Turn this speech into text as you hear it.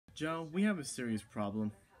Joe, we have a serious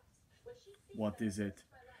problem. What is it?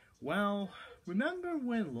 Well, remember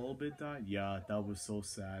when Little Bit died? Yeah, that was so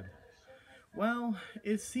sad. Well,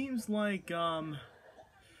 it seems like Little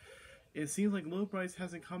Bryce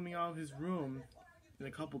hasn't coming out of his room in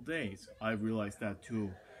a couple days. I realized that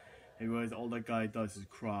too. I realized all that guy does is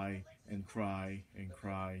cry and cry and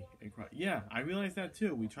cry and cry. Yeah, I realized that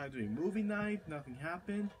too. We tried doing movie night, nothing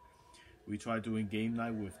happened. We tried doing game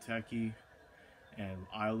night with Techie and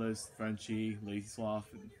Eyeless, Frenchie, Lazy Sloth.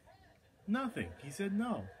 Nothing. He said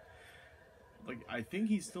no. Like, I think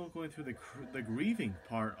he's still going through the grieving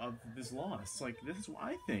part of this loss. Like, this is what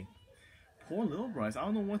I think. Poor Little Bryce. I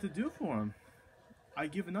don't know what to do for him.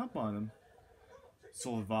 I've given up on him.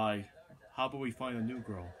 So have I. How about we find a new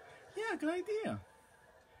girl? Yeah, good idea.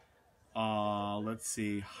 Let's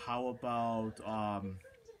see. How about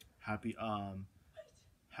Happy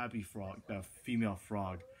Frog, the female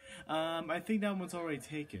frog. I think that one's already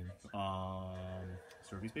taken.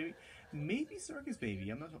 Circus Baby? Maybe Circus Baby.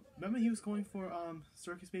 I'm not. Remember he was going for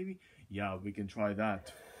Circus Baby? Yeah, we can try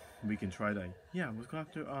that. We can try that. Yeah, let's go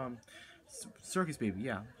after Circus Baby.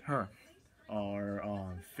 Yeah, her.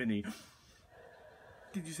 Or Finny.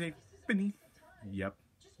 Did you say Finny? Yep.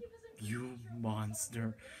 You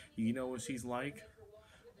monster. You know what she's like?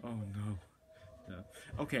 Oh no. No.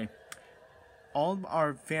 Okay. All of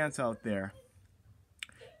our fans out there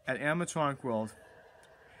at Animatronic World,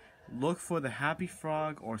 look for the Happy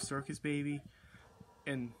Frog or Circus Baby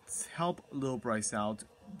and help Little Bryce out.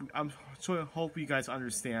 I'm sure, hope you guys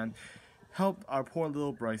understand. Help our poor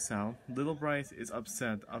Little Bryce out. Little Bryce is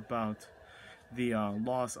upset about the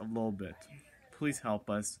loss of Little Bit. Please help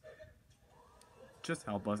us. Just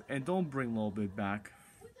help us. And don't bring Little Bit back.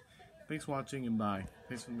 Thanks for watching and bye.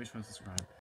 Thanks for making sure to subscribe.